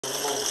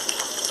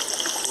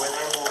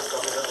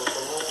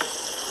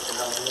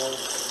move.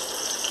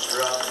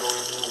 Rough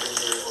moving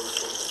here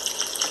also.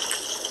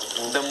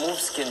 The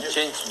moves can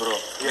change, bro,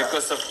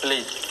 because of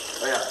plate.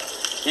 Oh, yeah.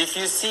 If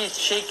you see it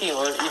shaking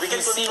or if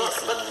you see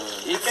it's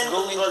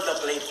going... control the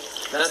plate.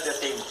 That's the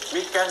thing.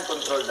 We can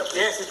control the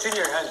plate. Yes, it's in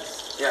your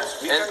hands. Yes,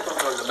 we can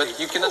control the plate.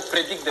 But you cannot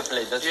predict the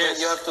plate. That's why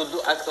you have to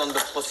act on the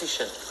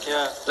position.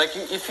 Yeah. Like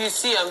if you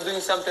see I'm doing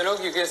something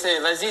wrong, you can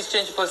say, Laziz,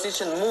 change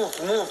position, move,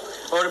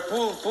 or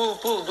pull,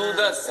 do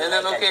that. And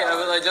then, okay, I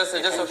will adjust,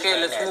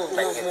 okay, let's move.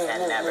 You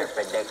can never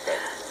predict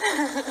it.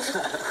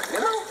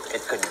 You know?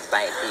 It could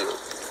bite you.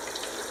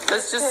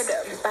 Let's just...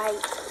 Bite.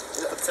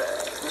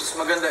 Mas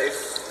maganda if...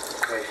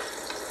 Okay.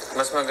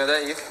 Mas maganda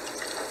if...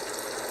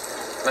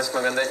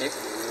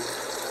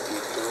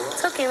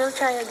 It's okay, we'll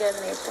try again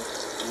later.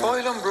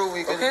 Okay lang, bro.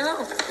 We can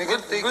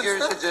take good your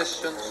stuff.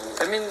 suggestions.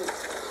 I mean,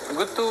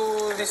 good to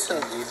listen.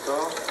 Dito.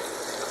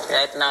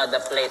 Right now, the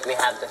plate we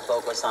have to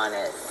focus on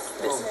is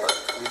this part.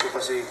 Dito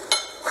kasi...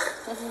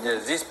 Yeah,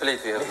 this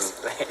plate we have This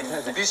to...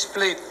 plate. This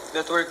plate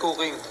that we're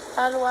cooking.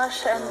 I'll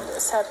wash and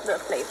set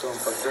the plate. So,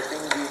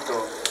 pagdating dito,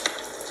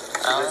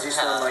 si Laziz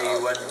na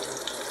maiwan.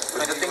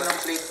 Pagdating ng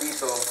plate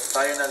dito,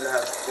 tayo na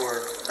lahat for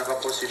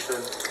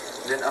nakaposition.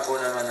 Then ako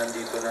naman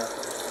nandito na.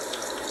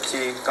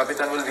 Si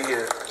Kapitan will be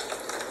here.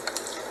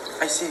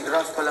 Ay, si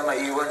Raf pala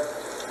maiwan.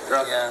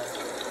 Raf. Yeah.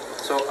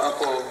 So,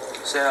 ako,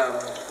 Sam,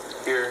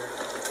 here.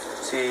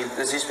 Si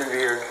Laziz will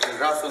be here. And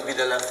Raf will be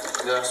the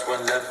last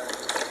one left.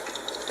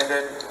 And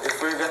then,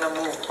 if we're gonna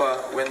move pa,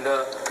 when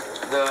the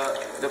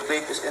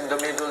plate is in the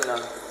middle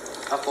na,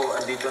 ako,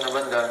 andito na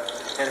banda,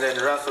 and then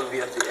Raf will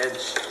be at the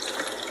edge.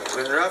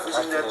 When Raf is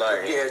at the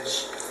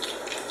edge,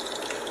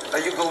 are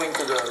you going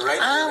to the right?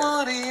 I'm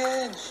on the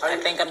edge. I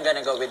think I'm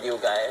gonna go with you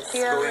guys.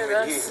 Yeah, Going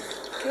with with us.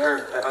 he.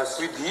 Her, us.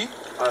 With he?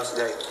 Us,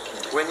 like.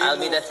 When you I'll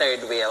move, be the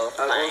third wheel.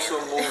 I'll Fine.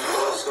 also move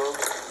also.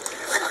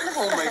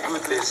 Oh my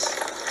goodness.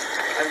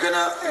 I'm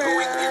gonna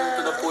going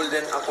into the pool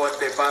then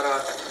akonte para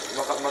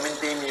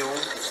ma-maintain yung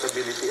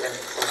stability and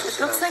It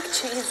looks like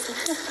cheese.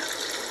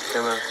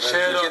 Come on.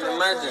 You can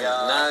imagine.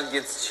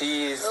 Nuggets,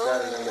 cheese.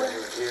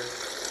 here.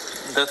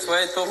 That's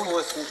why Tofu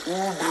was...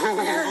 Ooh, bro.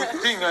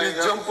 Good thing I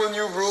jump on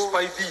you, bro.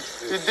 Spidey.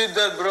 He did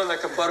that, bro,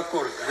 like a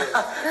parkour.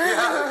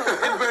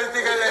 In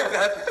vertical like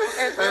that.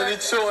 And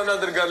it show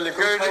another garlic.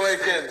 Look how I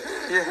can.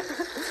 Yeah.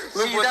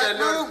 Look See what that I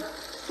learned.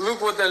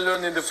 Look what I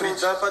learned in the So fridge.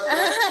 dapat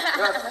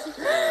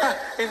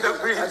In the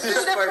fridge. at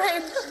this part,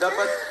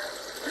 dapat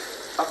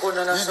ako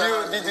na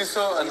nasa... Did you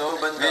saw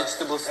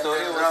vegetable story?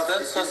 And then What's Ralph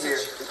that? is Sausage.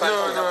 here.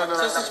 No.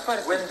 Sausage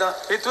party.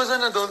 It was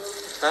an adult.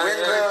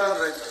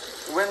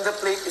 When the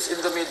plate is in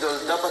the middle,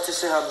 dapat si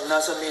Sehab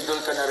nasa middle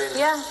ka na rin.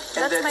 Yeah,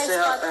 And that's then my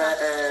Sehab, spot.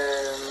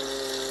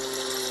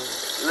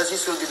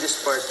 Laziz will be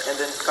this part, and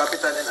then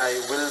Kapitan and I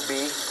will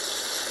be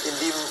in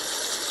the...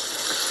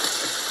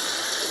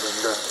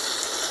 Banda.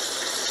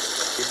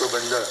 Dito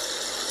banda.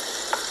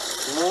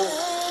 Move.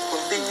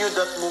 Continue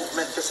that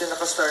movement kasi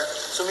nakastart.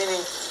 So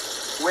meaning,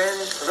 when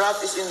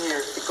Raf is in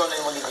here, ikaw na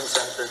yung magiging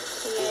center.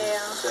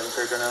 Yeah.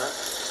 Center ka na.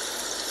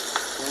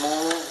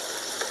 Move.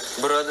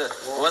 Brother,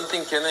 one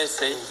thing can I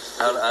say?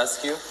 I'll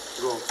ask you.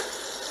 Go.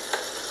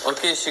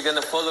 Okay, she's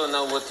gonna follow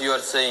now what you are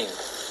saying.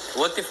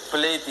 What if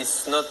plate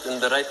is not in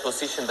the right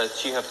position that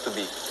she have to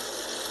be?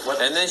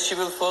 And then she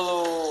will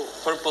follow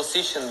her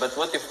position, but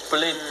what if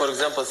plate, for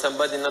example,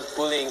 somebody not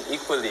pulling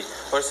equally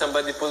or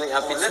somebody pulling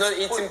up?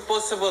 It's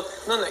impossible.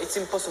 No, it's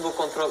impossible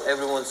control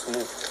everyone's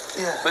move.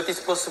 Yeah. But it's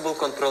possible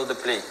control the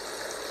plate.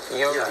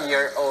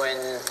 Your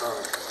own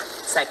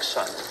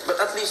section. But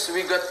at least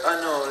we got,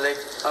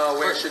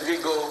 where should we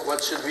go?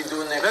 What should we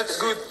do next? That's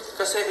good.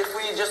 Kasi if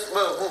we just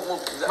move.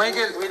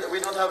 Michael. We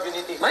don't have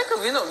unity. Michael,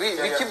 we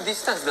keep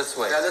distance, that's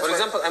why. Yeah, that's for why.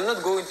 example, I'm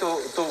not going to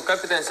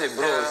Captain and say,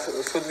 bro,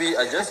 should we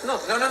adjust?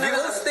 No. No. We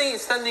will stay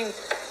standing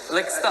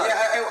like stuff.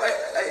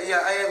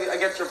 I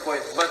get your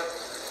point. But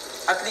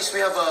at least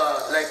we have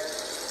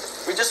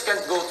we just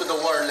can't go to the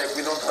war like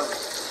we don't have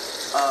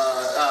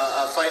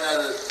a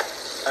final,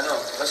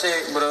 kasi,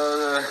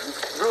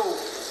 bro,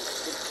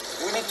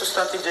 we need to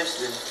strategize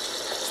din.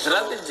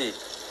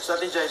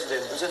 Strategize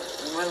din. Kasi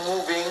when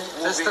moving.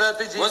 The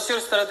strategy. What's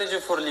your strategy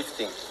for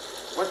lifting?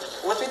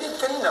 What we did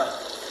kanina?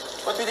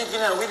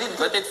 We did.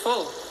 But it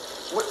fall.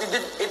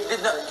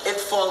 It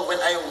fall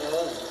when I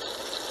move.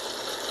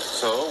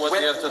 So what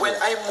do you have to When do?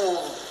 I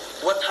move,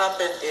 what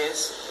happened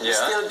is we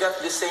still got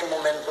the same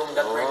momentum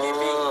that we're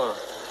giving.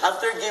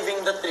 After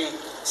giving the 3,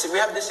 we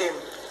have the same.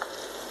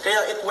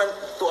 Kaya it went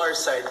to our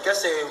side.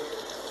 Kasi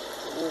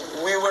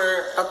we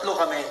were tatlo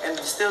kami and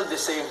still the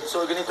same.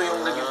 So ganito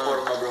yung naging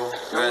forma, bro.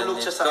 Nahulog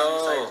siya sa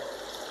aming side.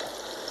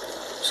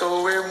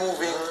 So we're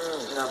moving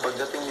na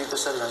pagdating dito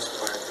sa last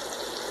part.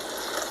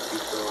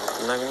 Dito.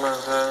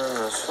 Nagmahal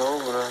na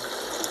sobra.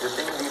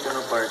 Pagdating dito na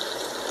part.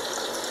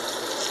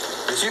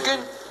 You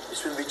can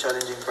This will be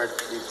challenging part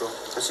dito.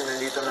 Kasi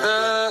nandito na...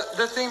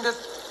 The thing that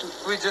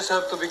we just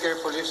have to be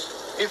careful is,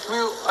 if we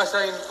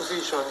assign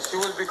positions,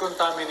 you will be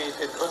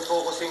contaminated on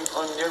focusing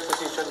on your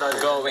position rather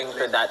Going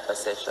than to that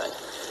position.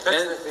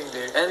 That's the thing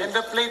there. And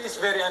the plate is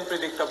very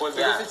unpredictable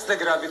because Yeah. it's the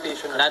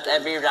gravitational. Not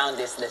every round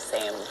is the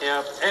same. Yeah,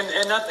 and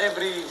not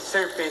every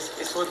surface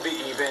would be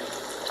even.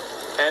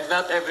 And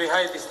not every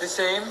height is the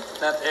same.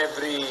 Not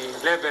every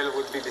level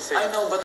would be the same. I know, but